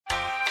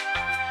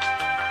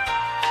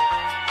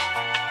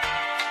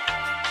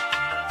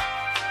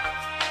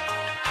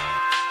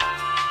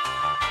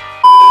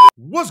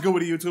What's good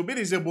with YouTube? It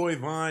is your boy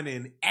Vaughn,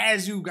 and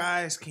as you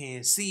guys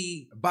can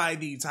see by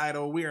the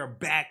title, we are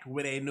back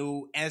with a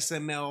new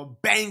SML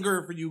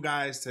banger for you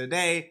guys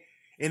today.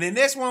 And in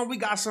this one, we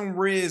got some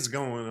Riz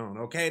going on,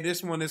 okay?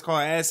 This one is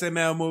called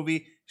SML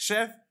movie,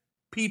 Chef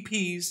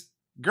PP's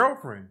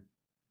Girlfriend.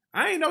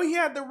 I didn't know he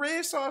had the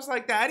Riz sauce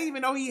like that. I didn't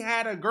even know he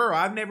had a girl.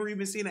 I've never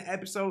even seen an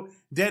episode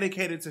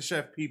dedicated to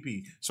Chef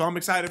PP. So I'm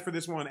excited for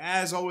this one.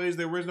 As always,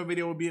 the original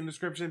video will be in the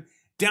description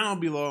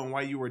down below, and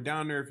while you were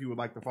down there, if you would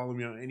like to follow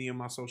me on any of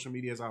my social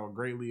medias, I would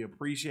greatly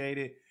appreciate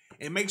it.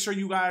 And make sure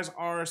you guys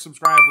are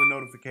subscribed with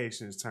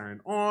notifications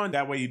turned on.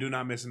 That way you do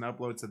not miss an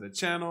upload to the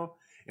channel.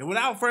 And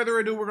without further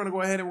ado, we're going to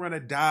go ahead and we're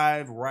going to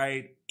dive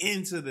right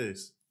into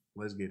this.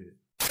 Let's get it.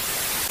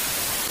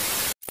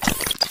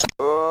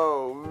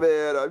 Oh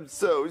man, I'm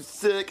so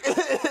sick. All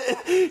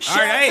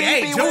right,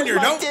 hey, Junior,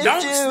 don't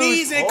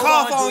sneeze and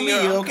cough on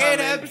me, okay?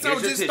 The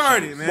episode just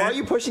started, man. Why are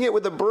you pushing it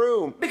with a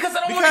broom? Because I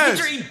don't want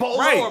to get your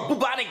Ebola or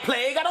bubonic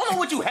plague. I don't know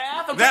what you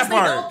have. I'm trying to stay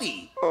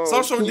healthy.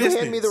 Social can distance. You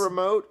hand me the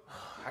remote?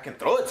 I can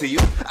throw it to you.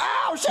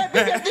 Ow, Chef,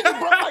 I think you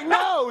broke my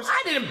nose.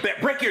 I didn't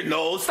break your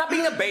nose. Stop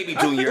being a baby,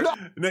 Junior.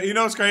 You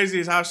know what's crazy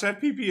is how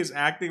Chef PP is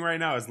acting right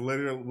now is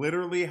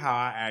literally how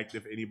I act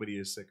if anybody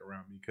is sick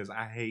around me, because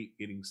I hate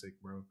getting sick,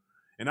 bro.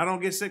 And I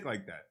don't get sick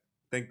like that.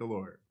 Thank the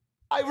Lord.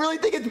 I really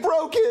think it's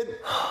broken.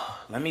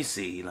 Let me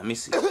see. Hey, yo!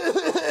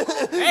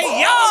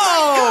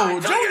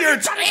 Junior,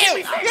 chill.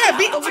 Yeah,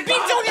 beat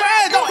Junior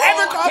ass. Don't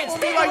ever cough on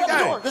me like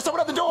that. There's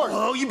someone at the door.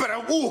 Oh, you better.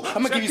 Ooh,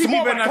 I'm going to give you some PP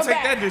more. better not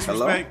take that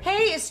disrespect.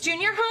 Hey, is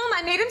Junior home?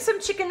 I made him some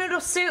chicken noodle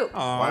soup.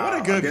 Oh, what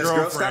a good girlfriend.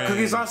 Girl Scout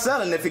cookies aren't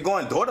selling. If you're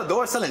going door to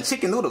door selling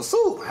chicken noodle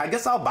soup, I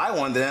guess I'll buy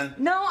one then.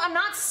 No, I'm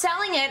not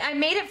selling it. I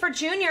made it for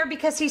Junior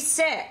because he's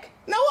sick.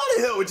 Now, why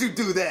the hell would you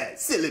do that,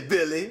 silly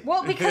Billy?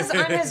 Well, because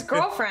I'm his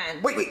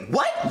girlfriend. Wait,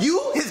 what?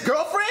 You, his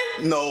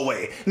girlfriend? No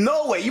way.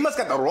 You must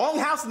got the wrong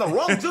house and the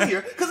wrong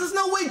Junior, because there's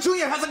no way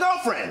Junior has a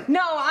girlfriend.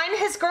 No, I'm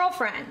his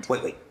girlfriend.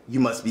 Wait. You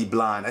must be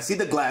blind. I see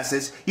the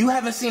glasses. You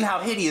haven't seen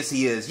how hideous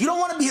he is. You don't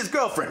want to be his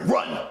girlfriend.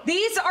 Run.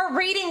 These are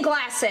reading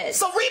glasses.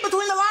 So read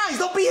between the lines.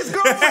 Don't be his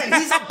girlfriend.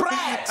 He's a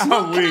brat.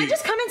 Look, can I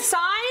just come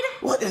inside?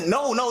 What?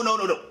 No.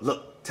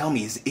 Look, tell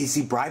me, is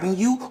he bribing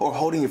you or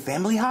holding your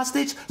family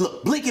hostage?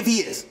 Look, blink if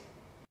he is.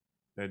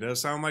 That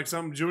does sound like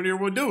something Junior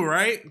would do,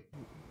 right?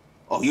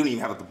 Oh, you don't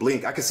even have to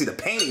blink. I can see the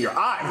pain in your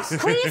eyes.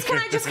 Please, can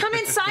I just come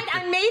inside?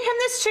 I made him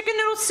this chicken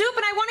noodle soup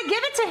and I want to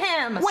give it to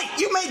him. Wait,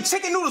 you made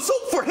chicken noodle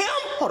soup for him?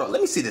 Hold on,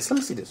 let me see this.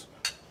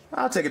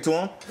 I'll take it to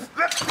him.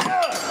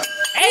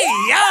 Hey,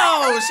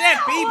 yo, Chef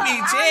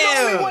PP, chill. I'm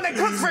the only one that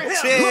cooks for him.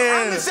 Chill. Look,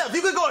 I'm the chef.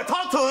 You can go and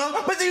talk to him,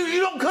 but you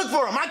don't cook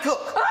for him. I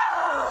cook.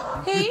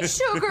 Hey,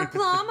 Sugar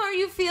Plum, are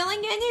you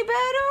feeling any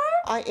better?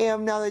 I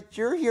am now that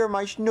you're here,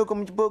 my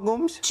schnookums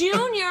boogums.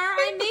 Junior,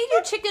 I made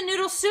your chicken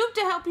noodle soup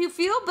to help you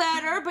feel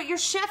better, but your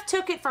chef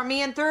took it from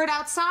me and threw it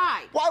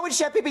outside. Why would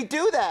Chef Pee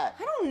do that?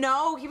 I don't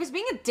know. He was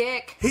being a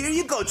dick. Here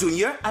you go,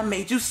 Junior. I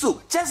made you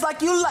soup, just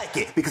like you like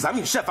it. Because I'm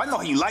your chef. I know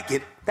how you like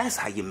it. That's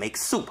how you make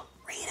soup.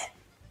 Read it.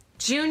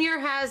 Junior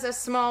has a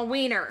small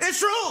wiener. It's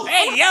true.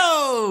 Hey,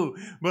 yo!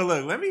 But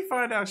look, let me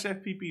find out Chef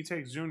PP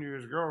takes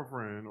Junior's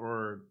girlfriend,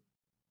 or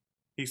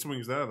he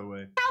swings the other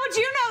way. How would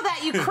you know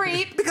that, you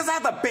creep? Because I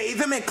have to bathe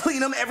him and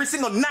clean him every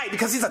single night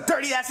because he's a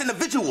dirty-ass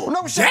individual.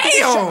 No, Chef Pee,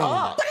 shut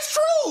up. But it's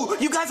true.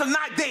 You guys are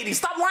not dating.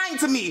 Stop lying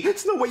to me.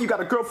 There's no way you got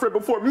a girlfriend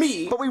before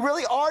me. But we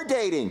really are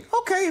dating.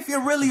 Okay, if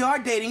you really are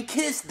dating,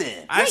 kiss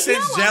then. I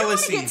sense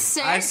jealousy.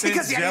 I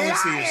sense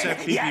jealousy in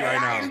Chef PP right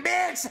now.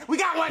 Bitch. We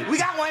got one.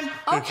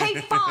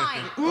 Okay,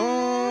 fine.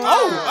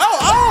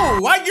 Oh,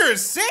 what? You're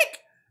sick?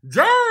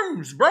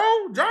 Germs, bro,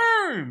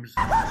 germs.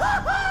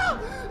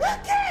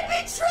 That can't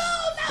be true.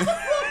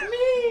 Not from me.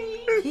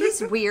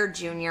 He's weird,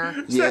 Junior.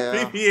 Yeah.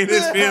 Chef PP in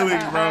his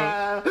feelings,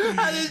 bro.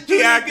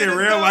 He acting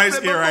real light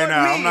skinned right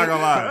now. I'm not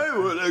gonna lie. I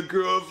want a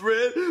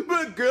girlfriend,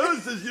 but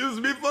girls just use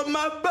me for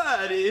my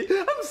body.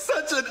 I'm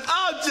such an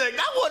object.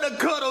 I want to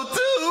cuddle too.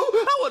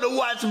 I want to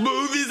watch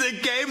movies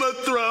and Game of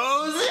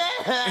Thrones.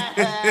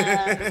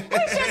 Hey,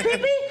 Chef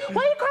Pee,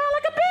 why you crying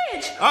like a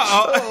bitch?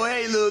 Oh,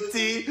 hey, little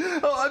T.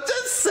 Oh, I'm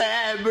just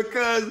sad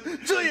because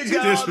Julia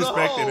got all the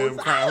disrespected hoes. him,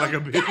 crying like a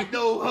bitch. Got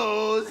no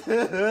hoes.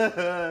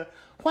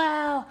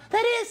 Wow,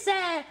 that is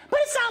sad, but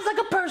it sounds like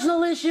a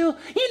personal issue.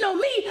 You know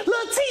me,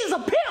 Lil T is a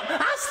pimp.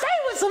 I'll stay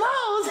with some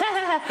hoes. I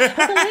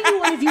can lend you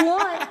one if you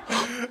want.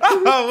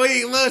 Oh,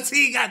 wait, Lil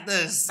T got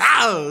the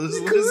sauce.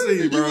 Let's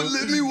see, You bro. would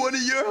lend me one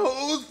of your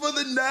hoes for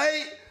the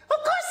night? Of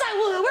course I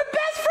would. We're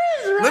best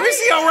friends, right? Let me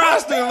see your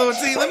roster, Lil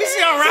T. Let me see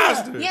your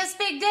roster. Yes,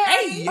 Big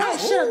Daddy. Hey, All right,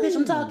 shut up, bitch.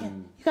 I'm talking.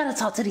 You gotta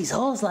talk to these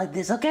hoes like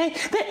this, okay?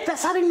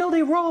 That's how they know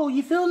they roll,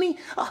 you feel me? Hey,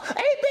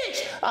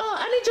 bitch,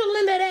 I need you to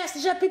lend that ass to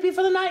Chef Pee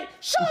for the night.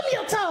 Show me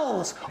your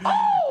toes.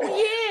 Oh,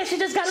 yeah, she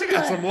just got a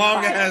got some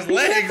long ass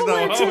legs,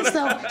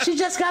 though. She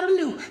just got a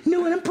new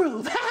and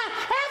improved. Have fun!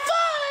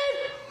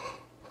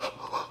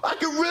 I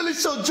can really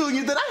show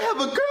Junior that I have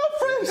a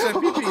girlfriend. Chef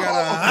PP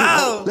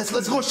got a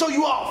Let's go show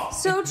you off.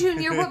 So,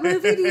 Junior, what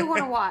movie do you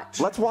want to watch?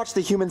 Let's watch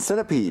The Human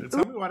Centipede.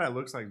 Tell me why that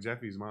looks like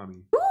Jeffy's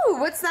mommy. Ooh, Ooh,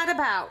 what's that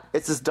about?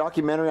 It's this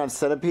documentary on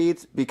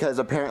centipedes because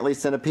apparently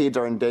centipedes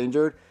are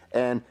endangered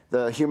and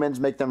the humans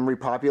make them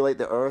repopulate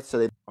the earth so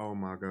they... Oh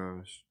my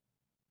gosh.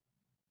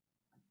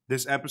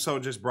 This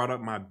episode just brought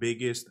up my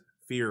biggest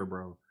fear,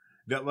 bro.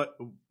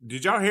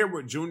 Did y'all hear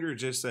what Junior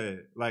just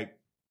said? Like,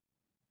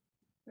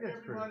 hey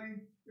everybody,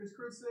 it's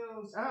Chris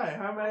Sales. Hi,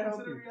 how may I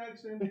help you?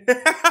 Reaction.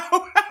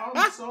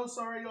 I'm so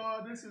sorry,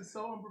 y'all. This is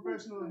so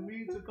unprofessional of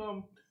me to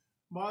come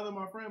bother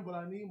my friend, but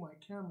I need my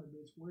camera,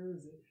 bitch. Where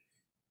is it?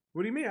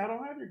 What do you mean? I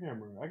don't have your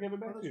camera. I gave it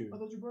back to you. I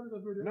thought you brought it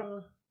up here.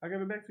 No, I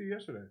gave it back to you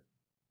yesterday.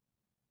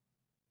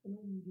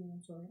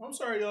 I'm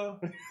sorry, y'all.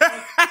 In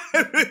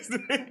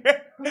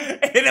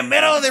the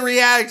middle of the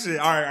reaction.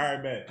 All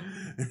right, bet.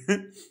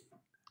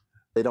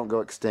 They don't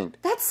go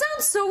extinct. That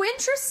sounds so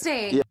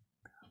interesting. Yeah.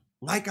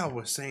 Like I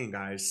was saying,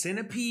 guys,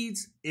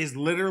 centipedes is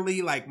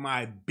literally like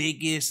my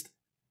biggest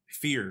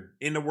fear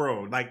in the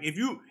world. Like if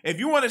you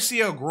want to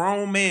see a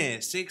grown man,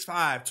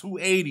 6'5",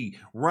 280,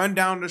 run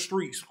down the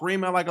street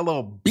screaming like a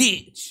little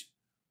bitch,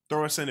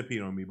 throw a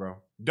centipede on me, bro.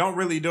 Don't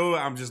really do it.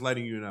 I'm just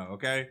letting you know,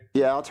 okay?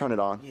 Yeah, I'll turn it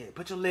on. Yeah,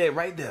 put your leg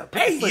right there.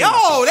 Hey, yo,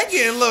 that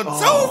getting a little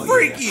too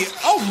freaky. Yeah.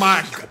 Oh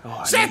my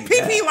God. That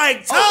pee like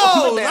toes.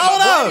 Hold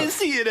up.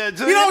 He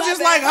don't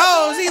just like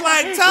hoes, he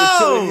like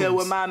toes. Here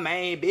with my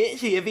main bitch,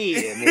 here me.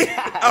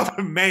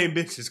 Oh, main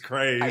bitch is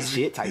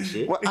crazy. Tight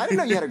shit. Well, I didn't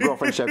know you had a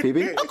girlfriend, Chef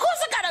PB. Of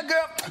course I got a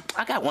girl.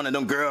 I got one of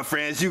them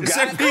girlfriends you got.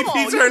 Chef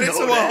PB turned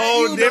into a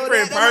whole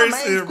different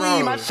person,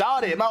 bro. My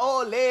shawty, my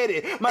old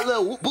lady, my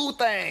little boo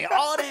thing,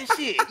 all that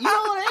shit. You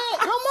know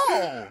that? Come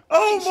on.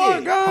 Oh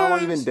my God. How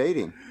long you been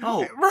dating?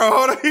 Oh, bro,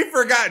 hold on. He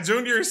forgot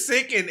Junior's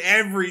sick and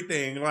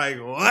everything. Like,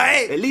 what?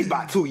 At least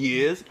about 2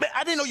 years. But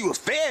I didn't know you was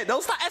fed,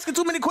 though. Stop asking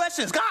too many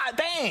questions. God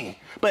dang.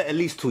 But at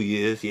least 2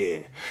 years,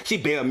 yeah. She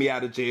bailed me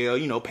out of jail,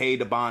 you know, paid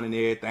the bond and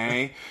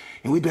everything.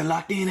 And we've been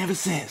locked in ever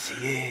since.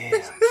 Yeah.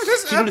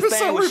 This she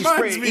episode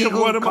reminds me of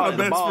one of my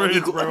best friends,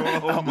 eagle. bro.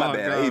 Oh my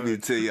bad. God. I even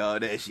tell you all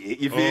that shit.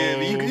 You feel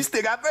me? You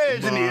still got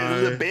virgin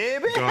in, little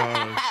baby.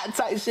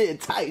 Tight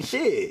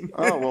shit.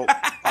 Oh, well,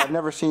 I've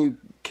never seen you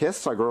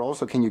kiss a girl,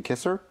 so can you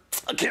kiss her?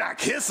 Can I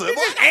kiss her?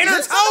 Ain't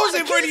her toes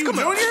in front of you,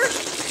 Junior?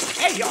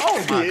 Hey,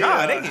 oh my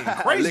God, they getting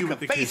crazy with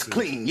the face kisses.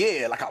 clean,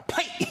 yeah, like a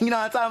plate. You know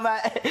what I'm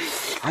talking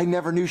about? I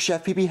never knew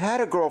Chef PB had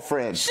a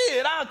girlfriend.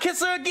 Shit, I'll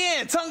kiss her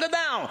again. Tongue her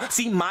down.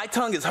 See, my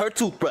tongue is her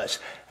toothbrush.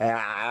 Hey, yo.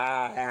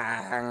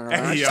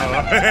 What are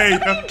you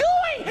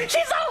doing? She's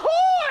a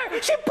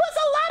whore. She puts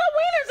a lot of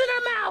wieners in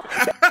her mouth.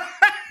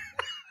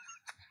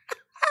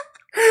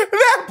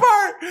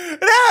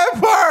 That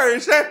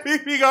part, Chef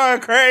PB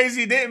going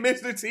crazy. Didn't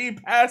Mr. T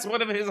pass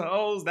one of his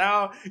hoes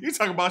down? You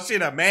talking about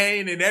shit, a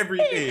man and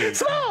everything.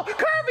 Small,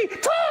 curvy,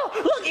 tall.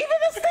 Look, even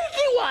the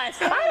stinky ones.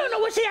 I don't know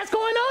what she has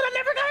going on. I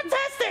never got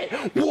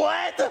tested.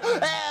 What?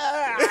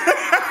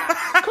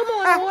 Come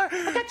on, whore.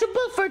 I got you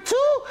booked for 2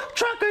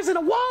 truckers in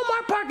a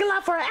Walmart parking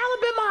lot for an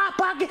Alabama Hot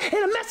Pocket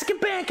and a Mexican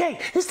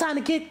pancake. It's time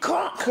to get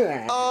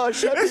crunk. Oh,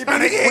 Chef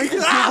PB, we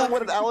just Googled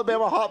what an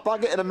Alabama Hot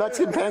Pocket and a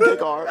Mexican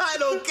pancake are. I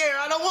don't care.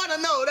 I don't want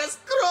to know. That's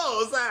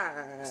gross.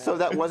 So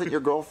that wasn't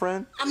your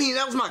girlfriend? I mean,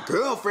 that was my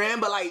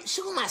girlfriend, but like,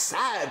 she was my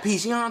side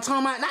piece. You know what I'm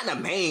talking about? Not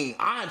the main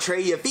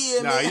entree. You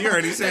feel me? Nah, you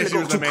already said she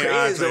was the main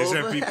entree,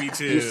 Chef PB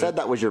too. You said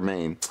that was your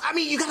main. I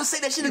mean, you gotta say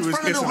that shit in was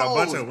front of the kissing a hoes,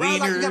 bunch of bro.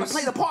 Like, you gotta wieners.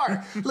 play the part.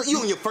 Look,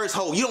 you in your first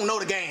hoe. You don't know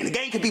the game. The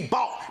game can be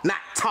bought, not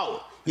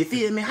taught. You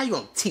feel me? How you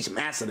gonna teach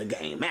Master the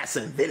game?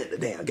 Master invented the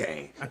damn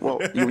game. Well,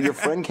 your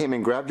friend came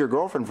and grabbed your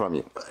girlfriend from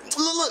you.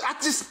 Look, I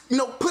just,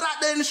 put out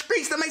there in the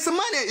streets to make some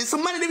money. It's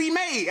some money to be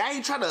made. I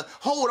ain't trying to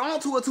hold on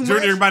to her too much.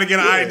 Junior about to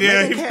get an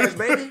idea. Make that cash,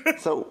 baby.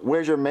 So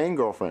where's your main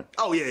girlfriend?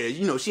 Oh,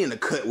 yeah, she in the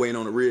cut waiting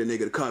on a real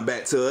nigga to come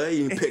back to her.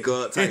 You can pick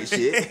her up type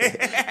shit.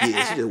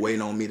 Yeah, she just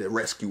waiting on me to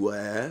rescue her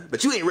ass.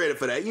 But you ain't ready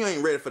for that. You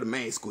ain't ready for the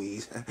main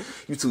squeeze.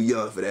 You too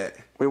young for that.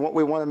 We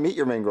want to meet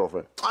your main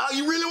girlfriend. Oh,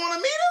 you really want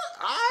to meet her?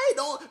 All right,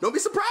 don't be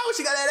surprised when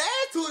she got that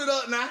attitude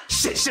up now.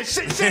 Shit.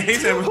 He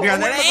said we got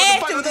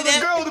that attitude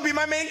up. Girl to be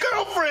my main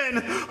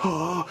girlfriend.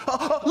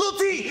 Lil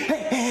T.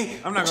 Hey.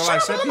 I'm not gonna lie,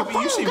 Chef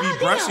PB, you should be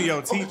brushing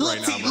your teeth Lil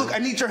right T, now, bro. look, I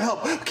need your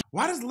help.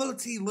 Why does Lil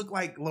T look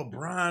like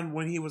LeBron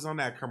when he was on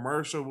that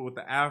commercial with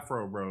the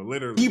afro, bro?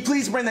 Literally. Can you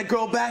please bring that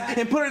girl back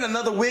and put her in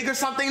another wig or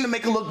something to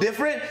make her look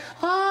different?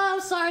 Oh,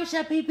 I'm sorry,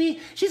 Chef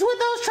PP. She's with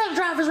those truck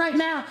drivers right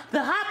now.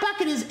 The Hot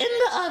Pocket is in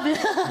the oven.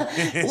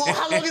 Well,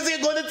 how long is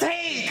it going to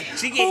take?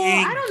 She getting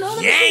I don't know.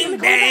 gang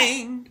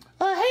bang.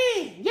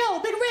 Hey, yo,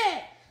 Big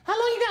Red. How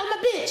long you got with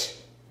my bitch?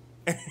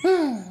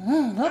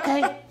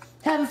 Okay.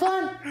 Having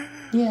fun?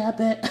 Yeah, I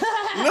bet.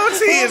 Lil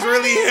T is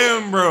really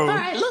him, bro. All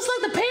right, looks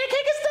like the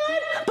pancake is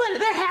done, but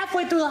they're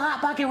halfway through the Hot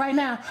Pocket right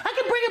now. I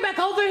can bring her back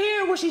over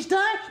here when she's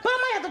done, but I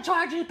might have to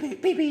charge you,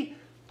 PP.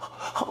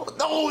 Oh,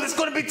 no, it's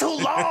going to be too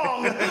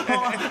long.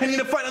 I need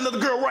to find another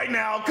girl right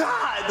now.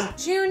 God.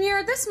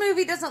 Junior, this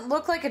movie doesn't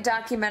look like a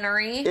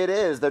documentary. It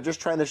is. They're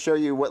just trying to show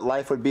you what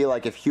life would be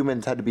like if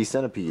humans had to be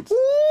centipedes. Ooh,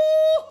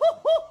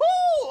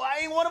 I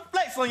ain't want to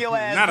flex on your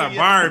ass. Not a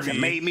Barbie. You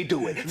made me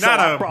do it. Not so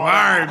I a brought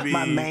out Barbie.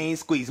 my main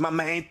squeeze, my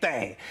main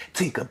thing,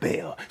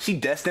 Tinkerbell. She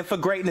destined for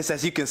greatness,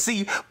 as you can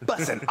see,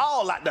 busting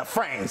all out the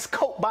frames.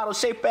 Coke bottle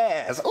shaped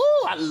ass.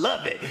 Ooh, I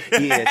love it.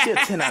 Yeah, she a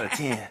 10 out of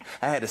 10.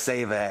 I had to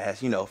save her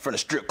ass, you know, from the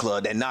strip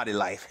club, that naughty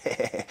life.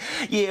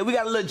 Yeah, we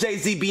got a little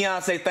Jay-Z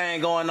Beyonce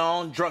thing going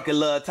on. Drunken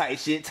love type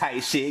shit.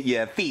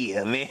 Yeah,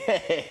 feel me.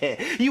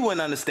 You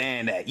wouldn't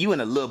understand that. You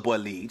in a little boy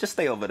league. Just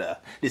stay over there.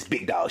 This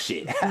big dog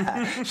shit.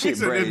 Shit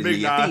crazy.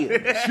 big dog.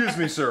 Excuse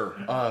me, sir.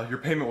 Your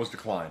payment was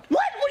declined. What?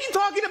 What are you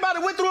talking about?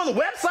 It went through on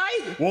the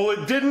website? Well,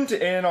 it didn't,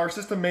 and our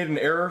system made an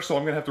error, so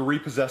I'm gonna have to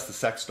repossess the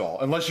sex doll,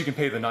 unless you can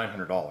pay the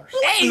 $900.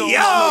 Hey, No, yo!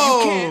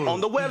 you can't.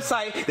 On the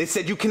website, they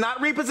said you cannot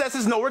repossess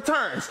his no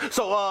returns.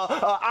 So,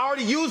 I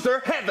already used her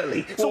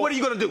heavily. So what are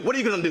you gonna do? What are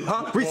you gonna do,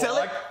 huh? Resell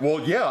it?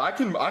 Yeah, I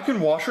can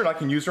wash her and I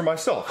can use her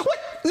myself. What?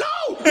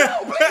 No,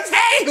 please.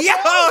 Hey, yo,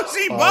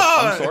 she I'm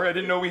bought. sorry, I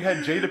didn't know we had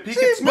Jada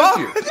Pinkett Smith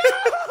here.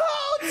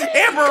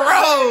 Amber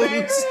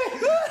Rose.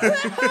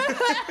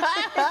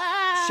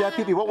 Chef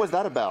Pee Pee, what was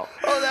that about?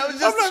 Oh, that was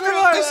just I'm not gonna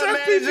lie, Chef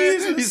Chef Pee Pee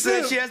is a He said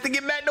simp. she has to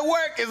get back to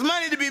work. There's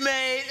money to be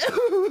made.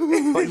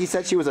 But he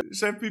said she was a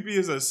Chef Pee Pee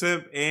is a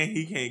simp and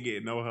he can't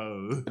get no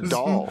hoes.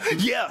 doll.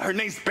 Yeah, her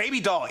name's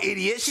Baby Doll,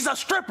 idiot. She's a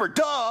stripper,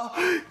 duh.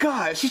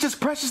 God, she's just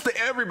precious to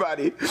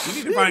everybody. You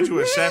need to find you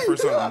a chef or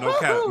something, no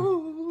cap.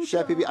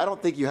 Chef Pee Pee, I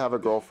don't think you have a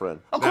girlfriend.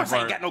 Of course That I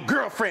ain't got no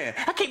girlfriend.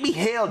 I can't be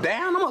held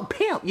down. I'm a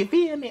pimp, you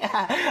feel me?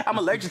 I'm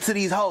allergic to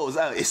these hoes,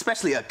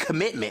 especially a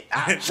commitment.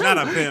 Not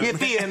a pimp. You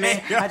feel me?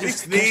 I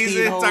just catch Sneezing,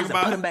 these hoes talk and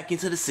about- put them back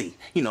into the sea.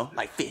 You know,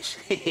 like fish.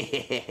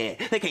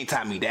 They can't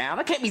tie me down.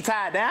 I can't be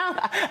tied down.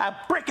 I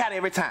break out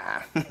every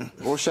time.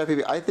 Well, Chef Pee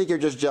Pee, I think you're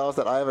just jealous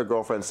that I have a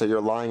girlfriend, so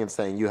you're lying and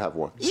saying you have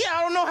one. Yeah,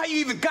 I don't know how you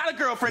even got a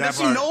girlfriend. That Does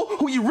she part. know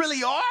who you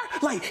really are?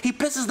 Like, he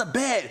pisses the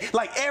bed,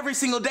 like, every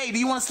single day. Do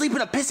you want to sleep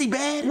in a pissy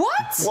bed?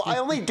 What? Well, I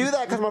only do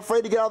that because I'm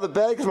afraid to get out of the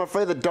bed because I'm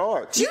afraid of the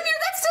dark. Junior,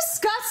 that's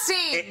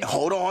disgusting.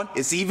 Hold on,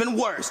 it's even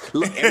worse.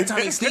 Look, every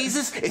time he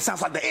sneezes, it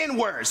sounds like the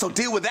N-word, so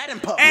deal with that in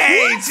public.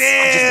 Hey,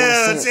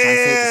 chill.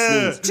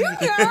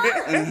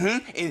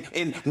 Junior!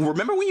 And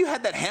remember when you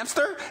had that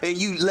hamster and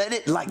you let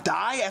it like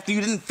die after you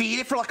didn't feed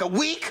it for like a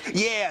week?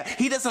 Yeah,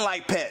 he doesn't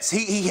like pets.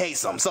 He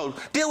hates them. So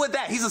deal with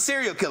that. He's a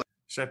serial killer.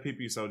 Chef Pee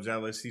Pee so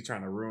jealous, he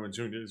trying to ruin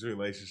Junior's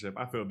relationship.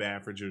 I feel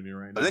bad for Junior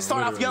right now. They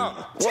start off literally.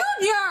 young.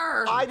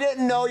 Junior! I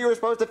didn't know you were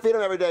supposed to feed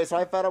him every day, so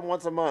I fed him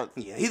once a month.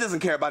 Yeah, he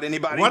doesn't care about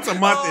anybody. Once a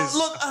month is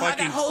look, I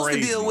fucking got hoes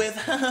crazy. to deal with.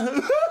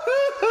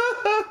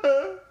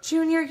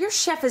 Junior, your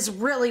chef is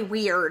really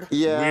weird.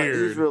 Yeah, Weird.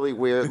 he's really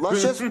weird.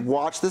 Let's just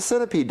watch the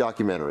Centipede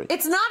documentary.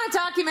 It's not a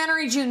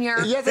documentary, Junior.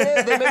 Yes, it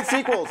is. They make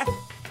sequels.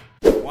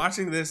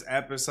 Watching this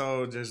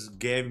episode just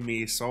gave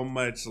me so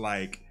much,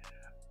 like,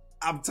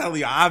 I'm telling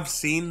you, I've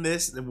seen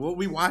this. What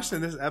we watched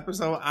in this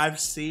episode, I've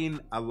seen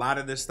a lot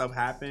of this stuff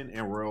happen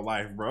in real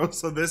life, bro.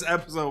 So this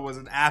episode was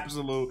an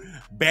absolute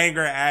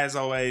banger as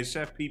always.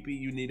 Chef Pee Pee,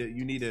 you need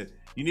a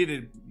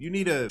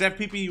Chef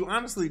Pee Pee, you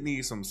honestly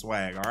need some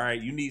swag, all right?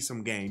 You need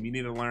some game. You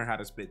need to learn how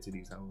to spit to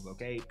these hoes,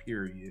 okay?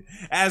 Period.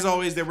 As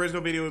always, the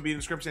original video will be in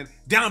the description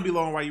down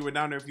below. And while you were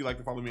down there, if you'd like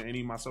to follow me on any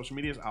of my social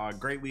medias, I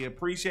would greatly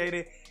appreciate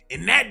it.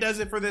 And that does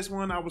it for this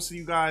one. I will see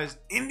you guys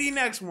in the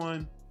next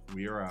one.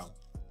 We are out.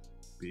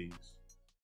 Peace.